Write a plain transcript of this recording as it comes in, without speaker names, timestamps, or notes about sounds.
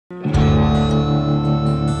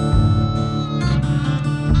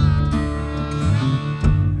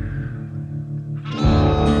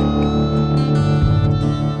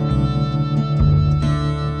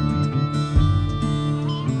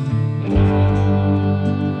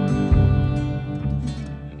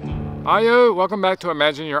Hiyo, welcome back to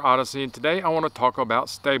Imagine Your Odyssey, and today I want to talk about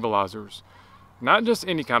stabilizers. Not just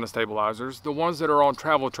any kind of stabilizers, the ones that are on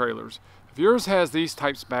travel trailers. If yours has these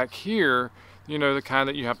types back here, you know, the kind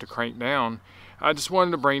that you have to crank down, I just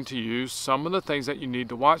wanted to bring to you some of the things that you need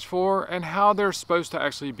to watch for and how they're supposed to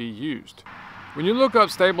actually be used. When you look up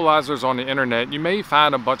stabilizers on the internet, you may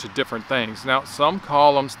find a bunch of different things. Now, some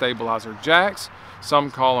call them stabilizer jacks,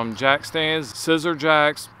 some call them jack stands, scissor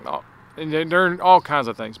jacks, and they're all kinds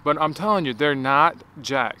of things. But I'm telling you, they're not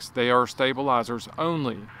jacks. They are stabilizers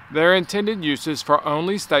only. Their intended use is for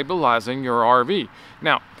only stabilizing your RV.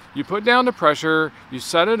 Now, you put down the pressure, you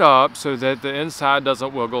set it up so that the inside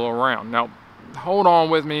doesn't wiggle around. Now, hold on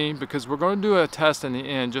with me because we're going to do a test in the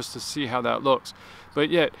end just to see how that looks. But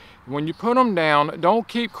yet, when you put them down, don't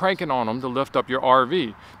keep cranking on them to lift up your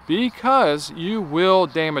RV because you will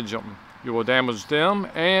damage them. You will damage them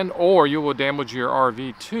or you will damage your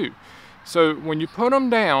RV too. So when you put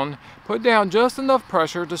down just enough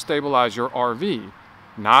pressure to stabilize your RV,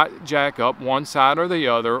 not jack up one side or the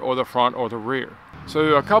other or the front or the rear.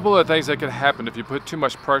 So a couple of things that could happen if you put too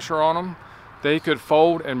much pressure on them, they could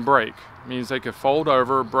fold and break. It means they could fold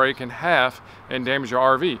over, break in half, and damage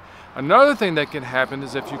your RV. Another thing that can happen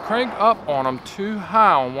is if you crank up on them too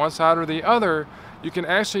high on one side or the other, you can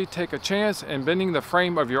actually take a chance in bending the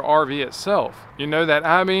frame of your RV itself. You know, that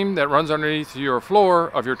I-beam that runs underneath your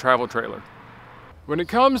floor of your travel trailer. When it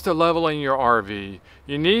comes to leveling your RV,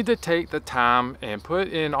 you need to take the time and put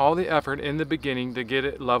in all the effort in the beginning to get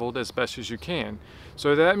it leveled as best as you can.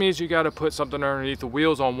 So that means you got to put something underneath the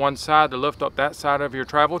wheels on one side to lift up that side of your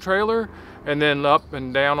travel trailer, and then up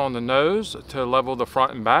and down on the nose to level the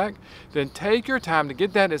front and back. Then take your time to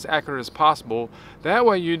get that as accurate as possible. That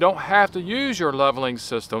way you don't have to use your leveling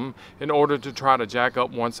system in order to try to jack up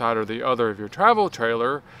one side or the other of your travel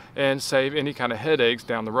trailer and save any kind of headaches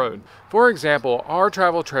down the road. For example, our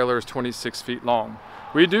travel trailer is 26 feet long.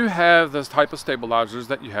 We do have this type of stabilizers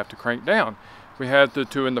that you have to crank down. We have the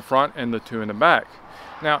two in the front and the two in the back.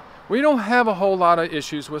 Now, we don't have a whole lot of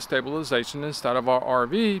issues with stabilization inside of our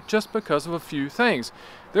RV just because of a few things.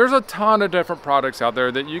 There's a ton of different products out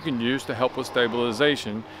there that you can use to help with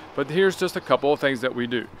stabilization, but here's just a couple of things that we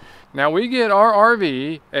do. Now, we get our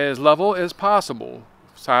RV as level as possible,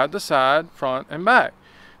 side to side, front and back.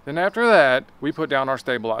 Then after that, we put down our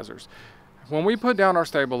stabilizers. When we put down our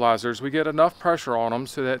stabilizers, we get enough pressure on them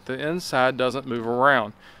so that the inside doesn't move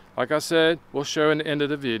around. Like I said, we'll show in the end of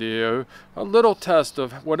the video a little test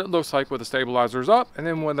of what it looks like with the stabilizers up and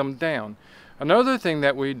then with them down. Another thing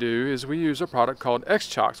that we do is we use a product called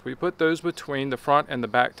X-Chocks. We put those between the front and the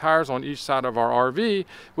back tires on each side of our RV,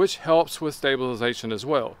 which helps with stabilization as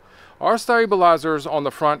well. Our stabilizers on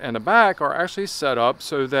the front and the back are actually set up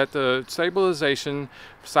so that the stabilization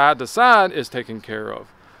side to side is taken care of.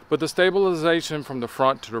 But the stabilization from the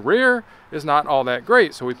front to the rear is not all that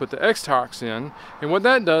great. So we put the X-Chocks in, and what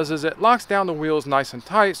that does is it locks down the wheels nice and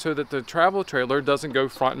tight so that the travel trailer doesn't go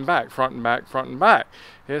front and back, front and back, front and back.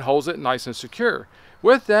 It holds it nice and secure.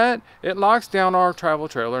 With that, it locks down our travel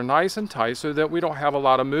trailer nice and tight so that we don't have a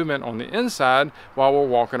lot of movement on the inside while we're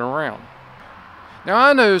walking around. Now,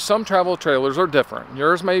 I know some travel trailers are different.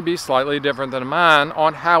 Yours may be slightly different than mine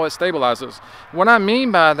on how it stabilizes. What I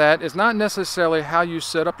mean by that is not necessarily how you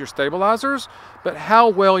set up your stabilizers, but how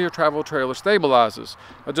well your travel trailer stabilizes.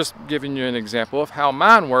 I'm just giving you an example of how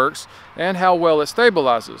mine works and how well it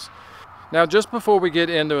stabilizes. Now, just before we get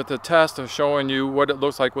into the test of showing you what it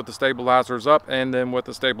looks like with the stabilizers up and then with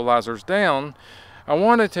the stabilizers down, I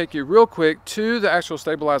want to take you real quick to the actual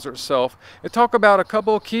stabilizer itself and talk about a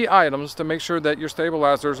couple of key items to make sure that your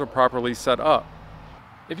stabilizers are properly set up.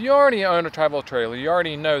 If you already own a travel trailer, you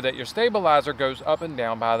already know that your stabilizer goes up and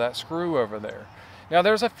down by that screw over there. Now,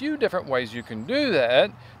 there's a few different ways you can do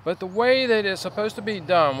that, but the way that it's supposed to be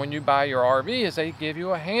done when you buy your RV is they give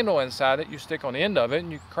you a handle inside it. You stick on the end of it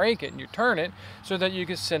and you crank it and you turn it so that you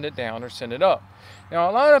can send it down or send it up. Now,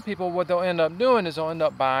 a lot of people, what they'll end up doing is they'll end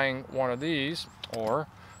up buying one of these, or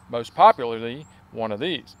most popularly, one of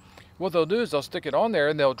these. What they'll do is they'll stick it on there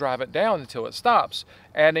and they'll drive it down until it stops,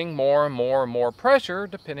 adding more and more and more pressure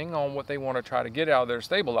depending on what they want to try to get out of their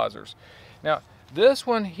stabilizers. Now, this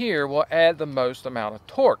one here will add the most amount of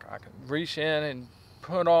torque. I can reach in and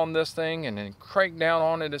put on this thing and then crank down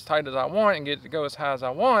on it as tight as I want and get it to go as high as I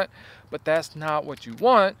want, but that's not what you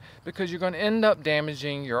want because you're going to end up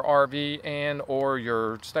damaging your RV and or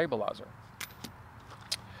your stabilizer.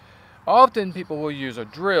 Often people will use a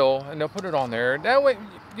drill and they'll put it on there. That way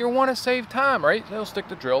you want to save time, right? They'll stick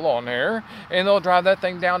the drill on there and they'll drive that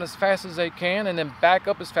thing down as fast as they can and then back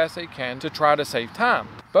up as fast as they can to try to save time.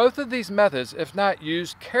 Both of these methods, if not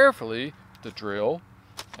used carefully, the drill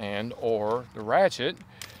and or the ratchet,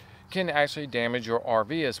 can actually damage your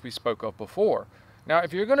RV, as we spoke of before. Now,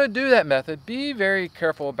 if you're going to do that method, be very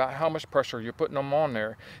careful about how much pressure you're putting them on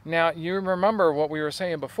there. Now, you remember what we were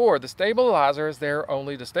saying before. The stabilizer is there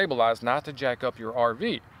only to stabilize, not to jack up your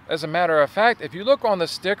RV. As a matter of fact, if you look on the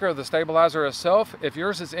sticker of the stabilizer itself, if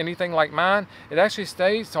yours is anything like mine, it actually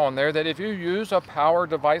states on there that if you use a power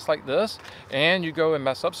device like this and you go and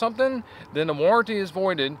mess up something, then the warranty is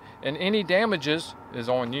voided and any damages is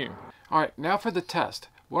on you. All right, now for the test.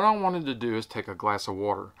 What I wanted to do is take a glass of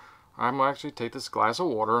water. I'm going to actually take this glass of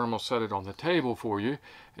water and I'm going to set it on the table for you,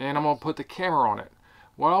 and I'm going to put the camera on it.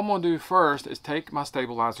 What I'm going to do first is take my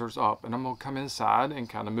stabilizers up, and I'm going to come inside and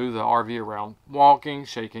kind of move the RV around, walking,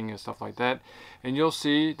 shaking, and stuff like that. And you'll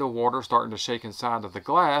see the water starting to shake inside of the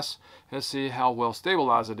glass and see how well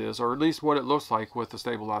stabilized it is, or at least what it looks like with the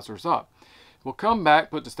stabilizers up. We'll come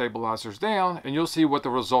back, put the stabilizers down, and you'll see what the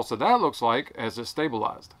results of that looks like as it's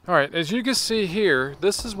stabilized. All right, as you can see here,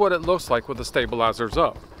 this is what it looks like with the stabilizers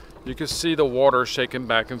up. You can see the water shaking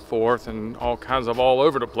back and forth and all kinds of all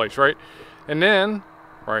over the place, right? And then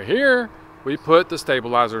right here, we put the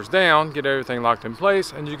stabilizers down, get everything locked in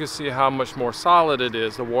place, and you can see how much more solid it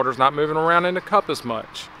is. The water's not moving around in the cup as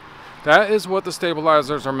much. That is what the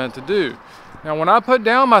stabilizers are meant to do. Now, when I put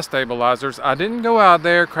down my stabilizers, I didn't go out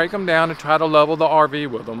there, crank them down, and try to level the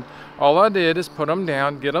RV with them. All I did is put them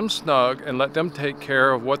down, get them snug, and let them take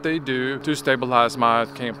care of what they do to stabilize my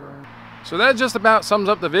camper. So that just about sums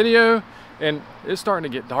up the video, and it's starting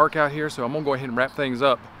to get dark out here, so I'm gonna go ahead and wrap things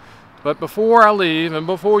up. But before I leave, and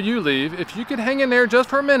before you leave, if you could hang in there just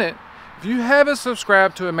for a minute, if you haven't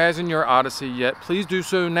subscribed to Imagine Your Odyssey yet, please do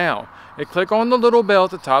so now. And click on the little bell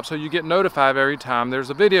at the top so you get notified every time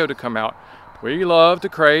there's a video to come out. We love to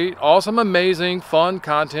create awesome, amazing, fun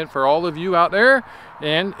content for all of you out there.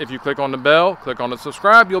 And if you click on the bell, click on the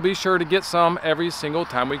subscribe, you'll be sure to get some every single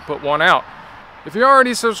time we put one out. If you're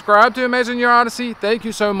already subscribed to Imagine Your Odyssey, thank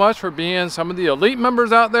you so much for being some of the elite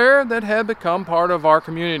members out there that have become part of our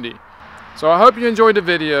community. So I hope you enjoyed the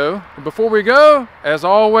video. And before we go, as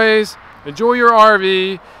always, enjoy your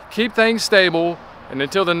RV, keep things stable, and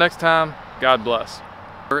until the next time, God bless.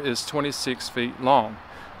 It is 26 feet long.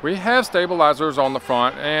 We have stabilizers on the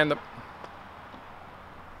front and the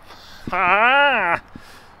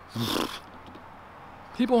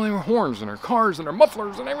people in their horns and their cars and their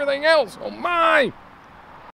mufflers and everything else. Oh my!